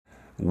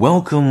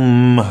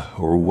Welcome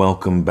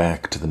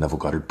back to the Neville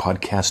Goddard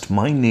Podcast.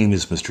 My name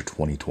is Mr.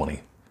 2020.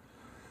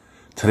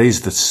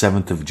 Today's the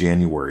 7th of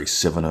January,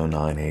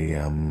 7:09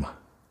 a.m.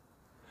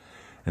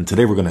 And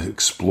today we're going to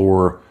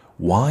explore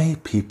why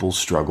people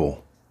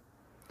struggle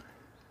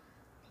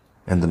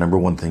and the number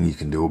one thing you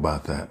can do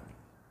about that.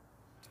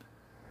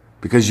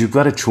 Because you've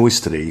got a choice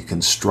today. You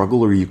can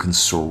struggle or you can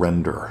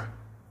surrender.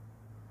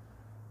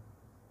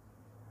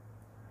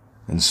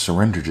 And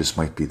surrender just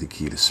might be the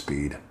key to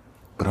speed.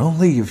 But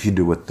only if you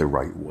do it the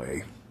right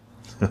way.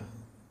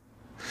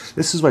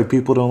 This is why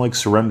people don't like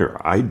surrender.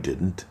 I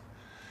didn't.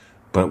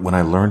 But when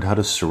I learned how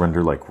to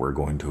surrender like we're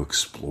going to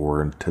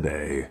explore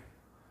today,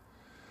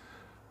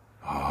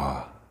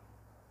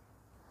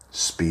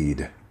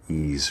 speed,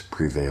 ease,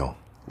 prevail.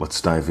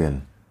 Let's dive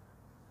in.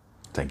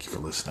 Thank you for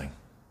listening.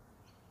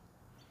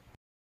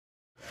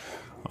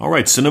 All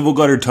right, so Neville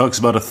Goddard talks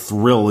about a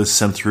thrill is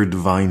sent through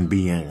divine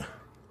being.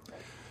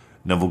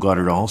 Neville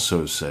Goddard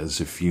also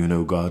says, if you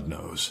know, God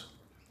knows.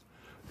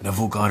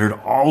 Neville Goddard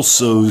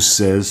also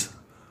says,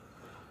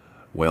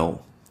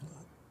 well,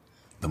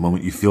 the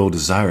moment you feel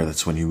desire,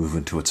 that's when you move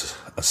into its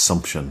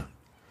assumption.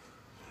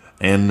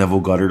 And Neville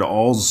Goddard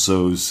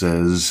also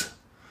says,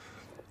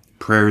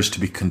 prayer is to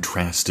be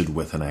contrasted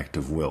with an act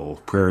of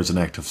will. Prayer is an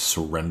act of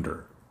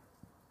surrender.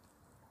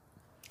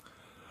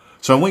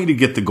 So I want you to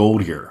get the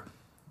gold here.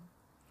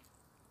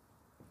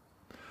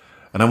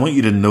 And I want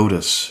you to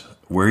notice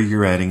where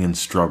you're adding in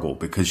struggle,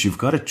 because you've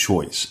got a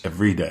choice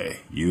every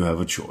day. You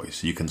have a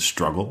choice. You can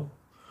struggle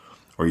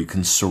or you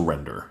can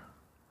surrender.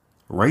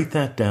 Write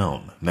that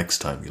down next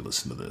time you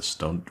listen to this.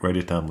 Don't write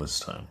it down this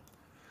time.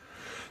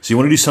 So you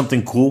want to do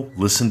something cool?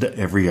 Listen to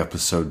every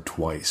episode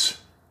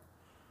twice.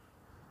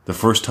 The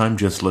first time,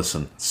 just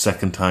listen.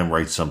 Second time,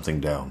 write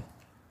something down.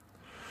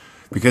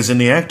 Because in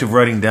the act of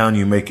writing down,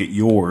 you make it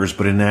yours,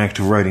 but in the act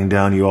of writing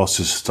down, you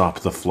also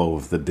stop the flow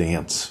of the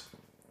dance.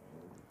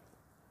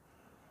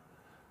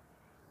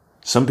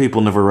 Some people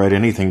never write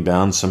anything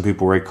down. Some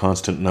people write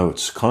constant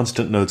notes.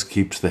 Constant notes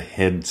keeps the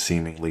head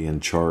seemingly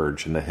in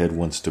charge, and the head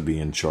wants to be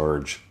in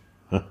charge.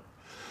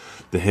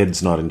 The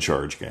head's not in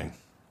charge, gang.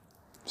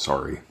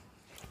 Sorry.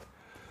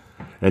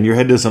 And your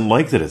head doesn't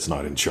like that it's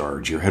not in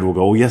charge. Your head will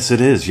go, oh, yes,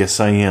 it is. Yes,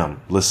 I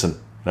am.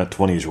 Listen, that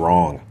 20 is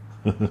wrong.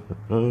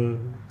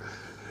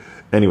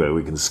 Anyway,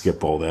 we can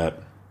skip all that.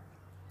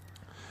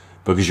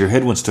 Because your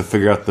head wants to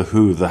figure out the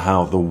who, the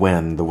how, the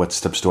when, the what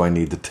steps do I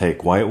need to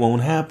take, why it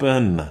won't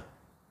happen.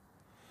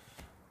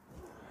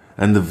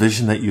 And the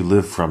vision that you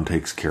live from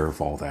takes care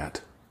of all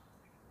that.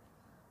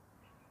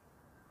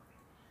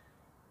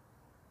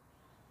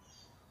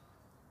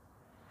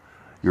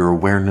 Your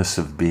awareness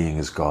of being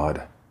is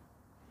God.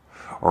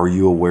 Are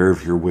you aware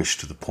of your wish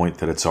to the point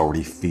that it's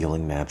already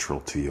feeling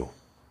natural to you?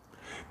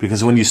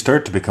 Because when you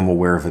start to become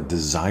aware of a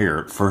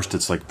desire, at first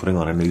it's like putting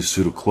on a new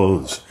suit of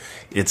clothes.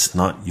 It's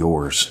not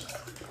yours.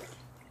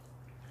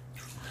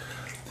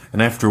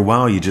 And after a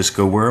while you just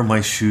go, where are my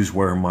shoes?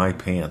 Where are my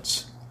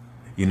pants?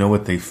 You know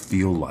what they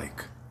feel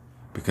like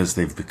because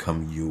they've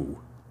become you.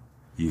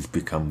 You've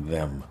become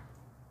them.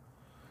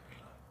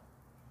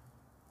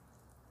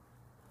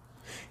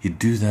 You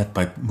do that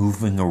by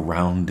moving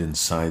around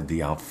inside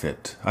the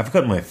outfit. I've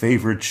got my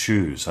favorite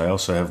shoes. I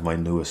also have my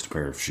newest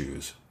pair of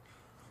shoes.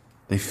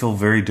 They feel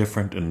very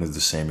different and they're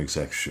the same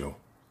exact shoe.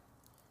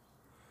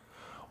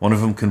 One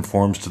of them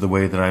conforms to the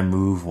way that I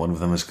move. One of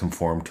them is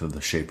conformed to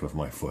the shape of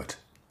my foot.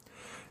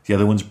 The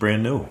other one's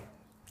brand new.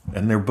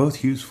 And they're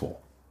both useful.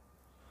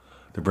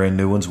 The brand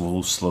new ones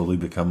will slowly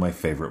become my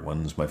favorite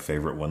ones. My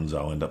favorite ones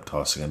I'll end up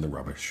tossing in the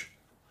rubbish.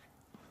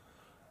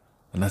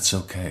 And that's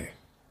okay.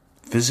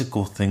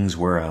 Physical things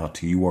wear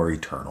out. You are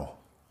eternal.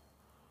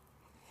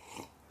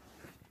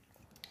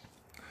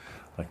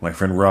 Like my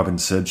friend Robin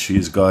said, she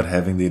is God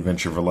having the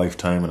adventure of a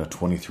lifetime in a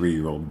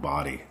 23-year-old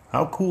body.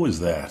 How cool is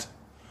that?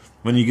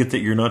 When you get that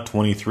you're not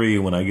 23,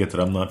 when I get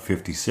that I'm not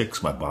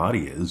 56, my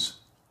body is.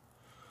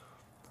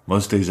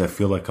 Most days I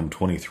feel like I'm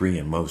 23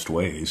 in most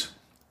ways.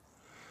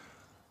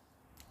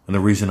 And the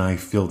reason I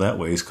feel that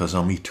way is because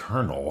I'm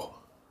eternal.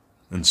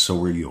 And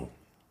so are you.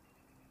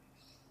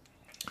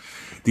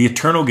 The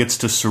eternal gets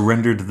to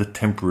surrender to the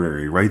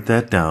temporary. Write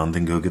that down,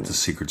 then go get the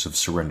Secrets of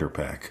Surrender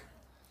pack.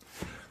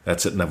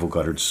 That's at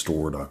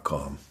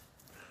NevilleGoddardStore.com.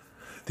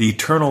 The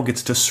eternal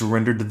gets to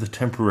surrender to the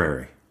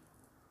temporary.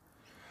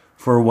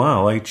 For a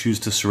while, I choose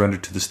to surrender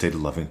to the state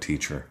of loving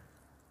teacher.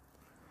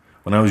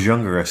 When I was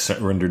younger, I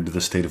surrendered to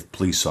the state of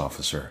police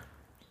officer.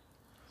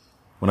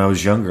 When I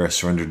was younger, I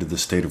surrendered to the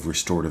state of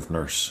restorative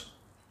nurse.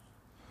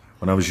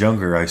 When I was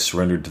younger, I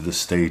surrendered to the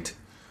state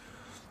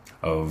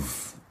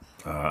of,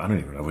 I don't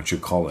even know what you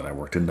call it. I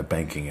worked in the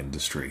banking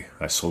industry.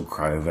 I sold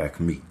cryovac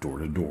meat door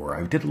to door.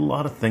 I did a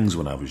lot of things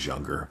when I was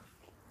younger.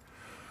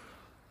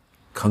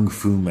 Kung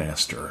Fu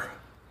Master.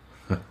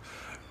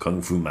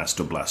 Kung Fu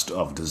Master Blaster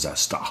of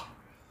Disaster.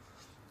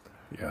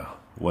 Yeah,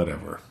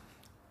 whatever.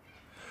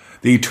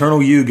 The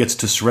eternal you gets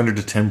to surrender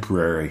to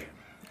temporary,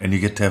 and you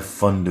get to have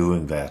fun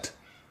doing that.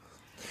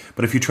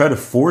 But if you try to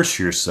force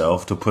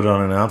yourself to put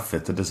on an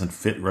outfit that doesn't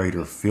fit right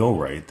or feel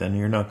right, then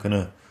you're not going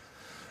to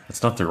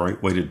That's not the right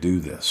way to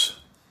do this.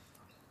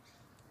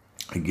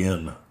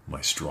 Again, my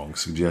strong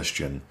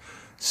suggestion,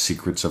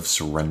 Secrets of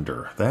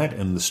Surrender. That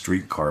and the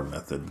streetcar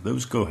method,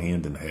 those go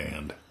hand in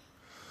hand.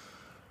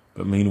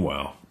 But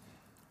meanwhile,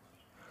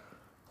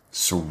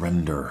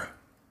 surrender.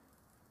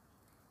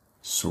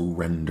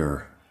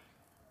 Surrender.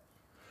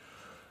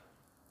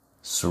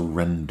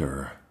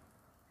 Surrender.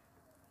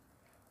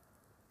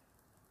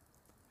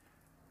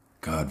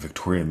 God,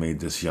 Victoria made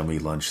this yummy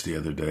lunch the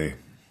other day.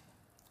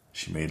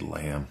 She made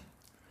lamb.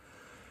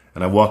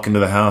 And I walk into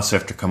the house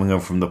after coming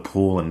up from the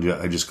pool and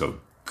I just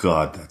go,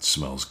 God, that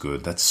smells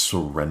good. That's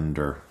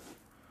surrender.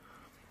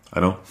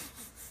 I don't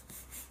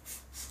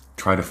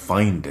try to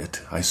find it.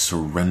 I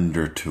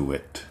surrender to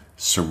it.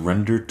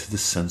 Surrender to the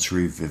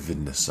sensory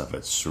vividness of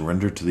it.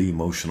 Surrender to the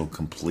emotional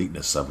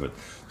completeness of it.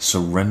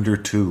 Surrender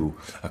to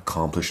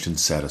accomplished and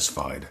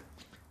satisfied.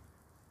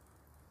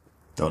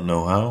 Don't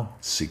know how?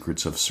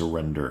 Secrets of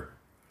Surrender.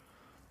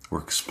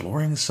 We're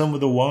exploring some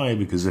of the why,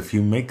 because if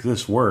you make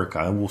this work,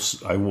 I will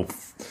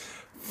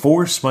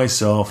force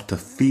myself to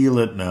feel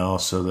it now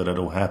so that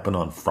it'll happen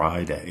on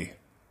Friday.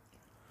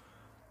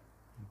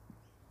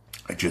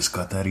 I just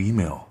got that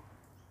email.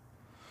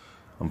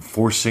 I'm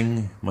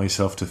forcing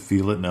myself to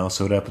feel it now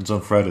so it happens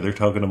on Friday. They're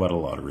talking about a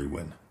lottery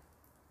win.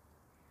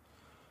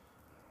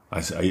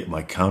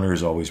 My counter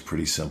is always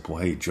pretty simple.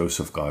 Hey,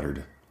 Joseph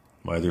Goddard.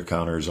 My other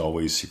counter is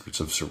always Secrets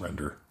of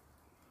Surrender.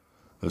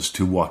 Those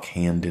two walk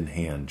hand in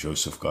hand,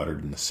 Joseph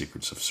Goddard and the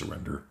Secrets of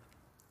Surrender.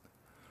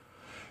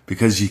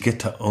 Because you get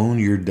to own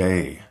your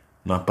day,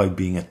 not by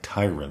being a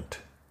tyrant,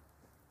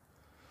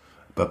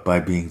 but by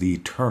being the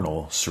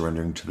eternal,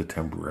 surrendering to the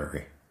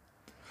temporary.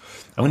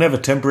 I'm going to have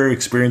a temporary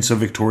experience of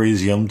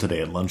Victoria's Yum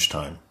today at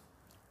lunchtime.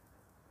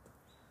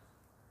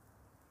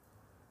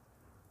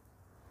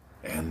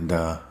 And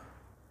I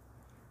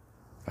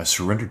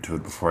surrendered to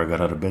it before I got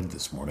out of bed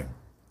this morning.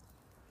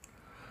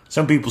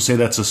 Some people say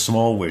that's a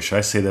small wish.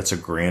 I say that's a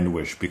grand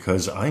wish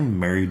because I'm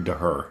married to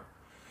her.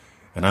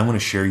 And I want to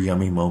share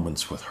yummy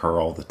moments with her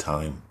all the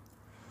time.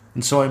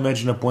 And so I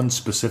imagine up one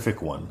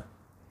specific one.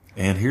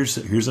 And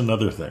here's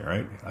another thing,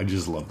 right? I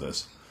just love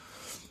this.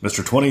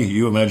 Mr. 20,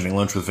 you imagining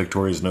lunch with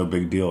Victoria is no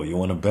big deal. You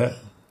want to bet?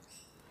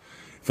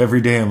 If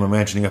every day I'm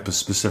imagining up a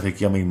specific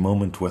yummy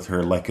moment with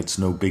her like it's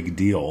no big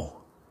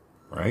deal,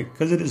 right?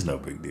 Because it is no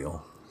big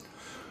deal.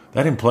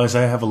 That implies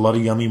I have a lot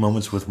of yummy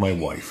moments with my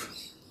wife.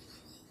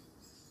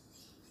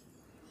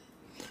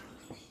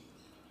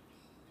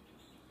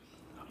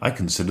 I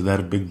consider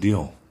that a big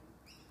deal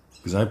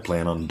because I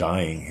plan on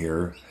dying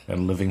here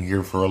and living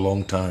here for a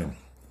long time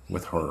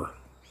with her.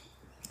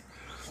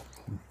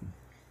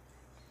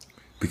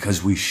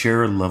 Because we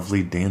share a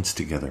lovely dance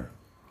together.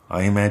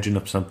 I imagine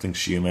up something,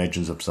 she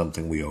imagines up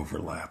something, we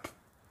overlap.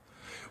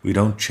 We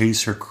don't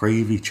chase or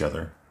crave each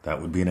other.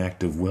 That would be an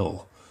act of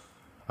will.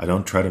 I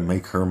don't try to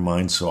make her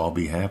mine so I'll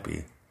be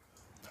happy.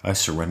 I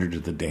surrender to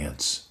the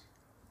dance.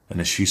 And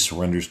as she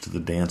surrenders to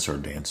the dance, our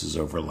dances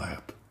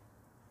overlap.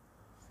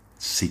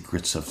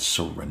 Secrets of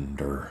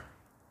Surrender.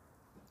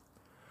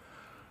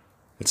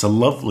 It's a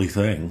lovely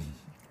thing,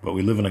 but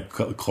we live in a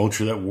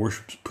culture that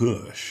worships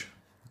push.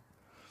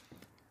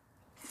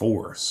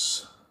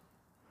 Force.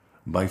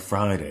 By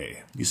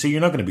Friday. You see,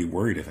 you're not going to be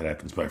worried if it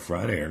happens by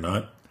Friday or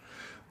not.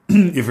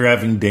 If you're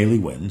having daily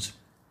wins.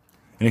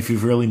 And if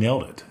you've really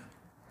nailed it.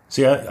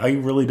 See, I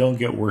really don't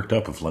get worked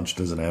up if lunch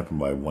doesn't happen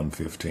by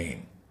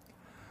 1:15.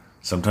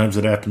 Sometimes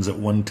it happens at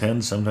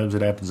 1:10. Sometimes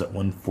it happens at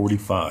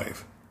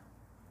 1:45.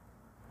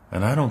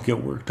 And I don't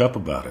get worked up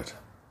about it.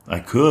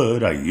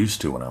 I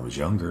used to when I was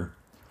younger.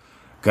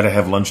 Got to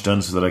have lunch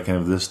done so that I can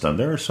have this done.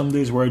 There are some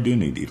days where I do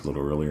need to eat a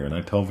little earlier. And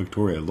I tell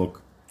Victoria,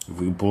 look, if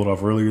we can pull it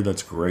off earlier,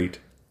 that's great.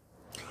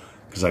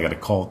 Because I got a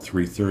call at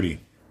 3:30.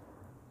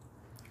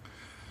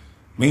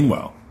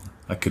 Meanwhile,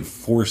 I could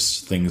force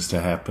things to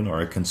happen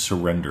or I can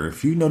surrender.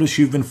 If you notice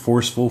you've been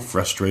forceful,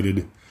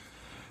 frustrated,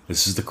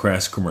 this is the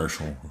crass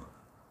commercial.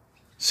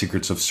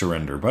 Secrets of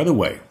Surrender. By the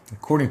way,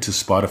 according to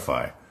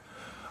Spotify,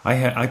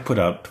 I put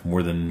out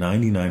more than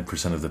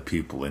 99% of the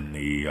people in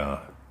the,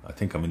 I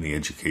think I'm in the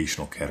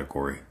educational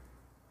category.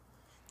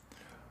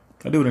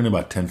 I do it in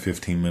about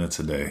 10-15 minutes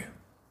a day.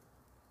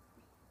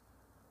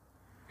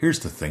 Here's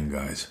the thing,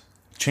 guys.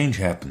 Change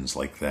happens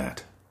like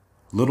that.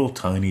 Little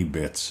tiny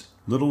bits.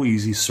 Little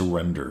easy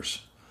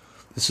surrenders.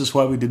 This is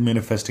why we did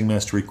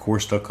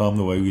ManifestingMasteryCourse.com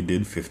the way we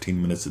did. 15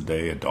 minutes a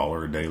day,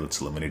 $1 a day. Let's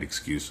eliminate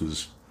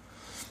excuses.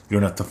 You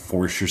don't have to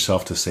force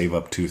yourself to save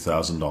up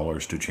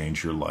 $2,000 to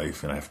change your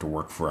life and have to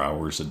work for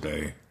hours a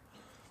day.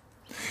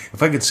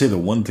 If I could say the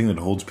one thing that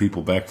holds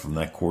people back from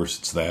that course,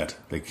 it's that.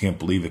 They can't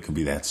believe it can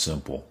be that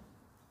simple.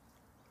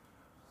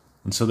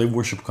 And so they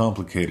worship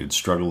complicated,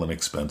 struggle, and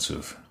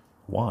expensive.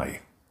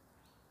 Why?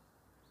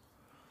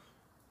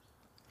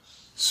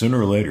 Sooner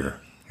or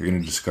later, you're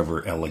going to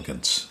discover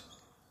elegance.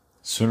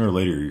 Sooner or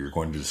later, you're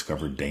going to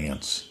discover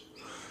dance.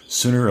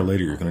 Sooner or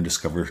later, you're going to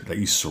discover that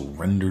you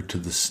surrender to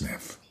the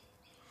sniff.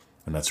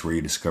 And that's where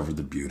you discover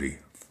the beauty.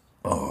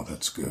 Oh,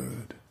 that's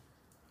good.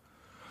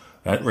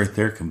 That right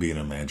there can be an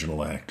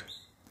imaginal act.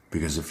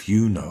 Because if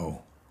you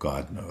know,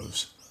 God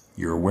knows.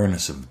 Your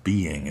awareness of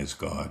being is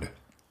God.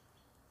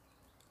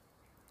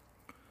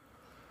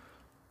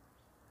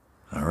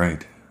 All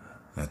right.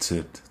 That's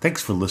it.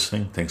 Thanks for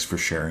listening. Thanks for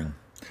sharing.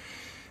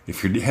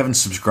 If you haven't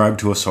subscribed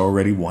to us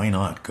already, why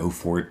not? Go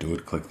for it. Do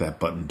it. Click that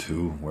button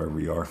too, wherever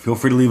you are. Feel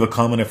free to leave a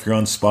comment if you're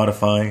on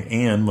Spotify.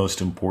 And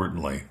most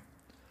importantly,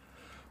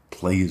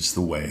 play is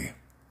the way.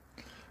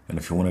 And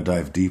if you want to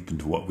dive deep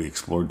into what we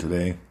explored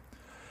today,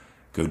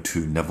 go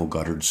to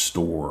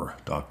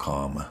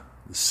NevilleGoddardStore.com.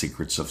 The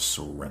Secrets of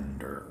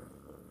Surrender.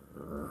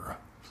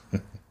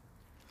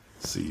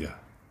 See ya.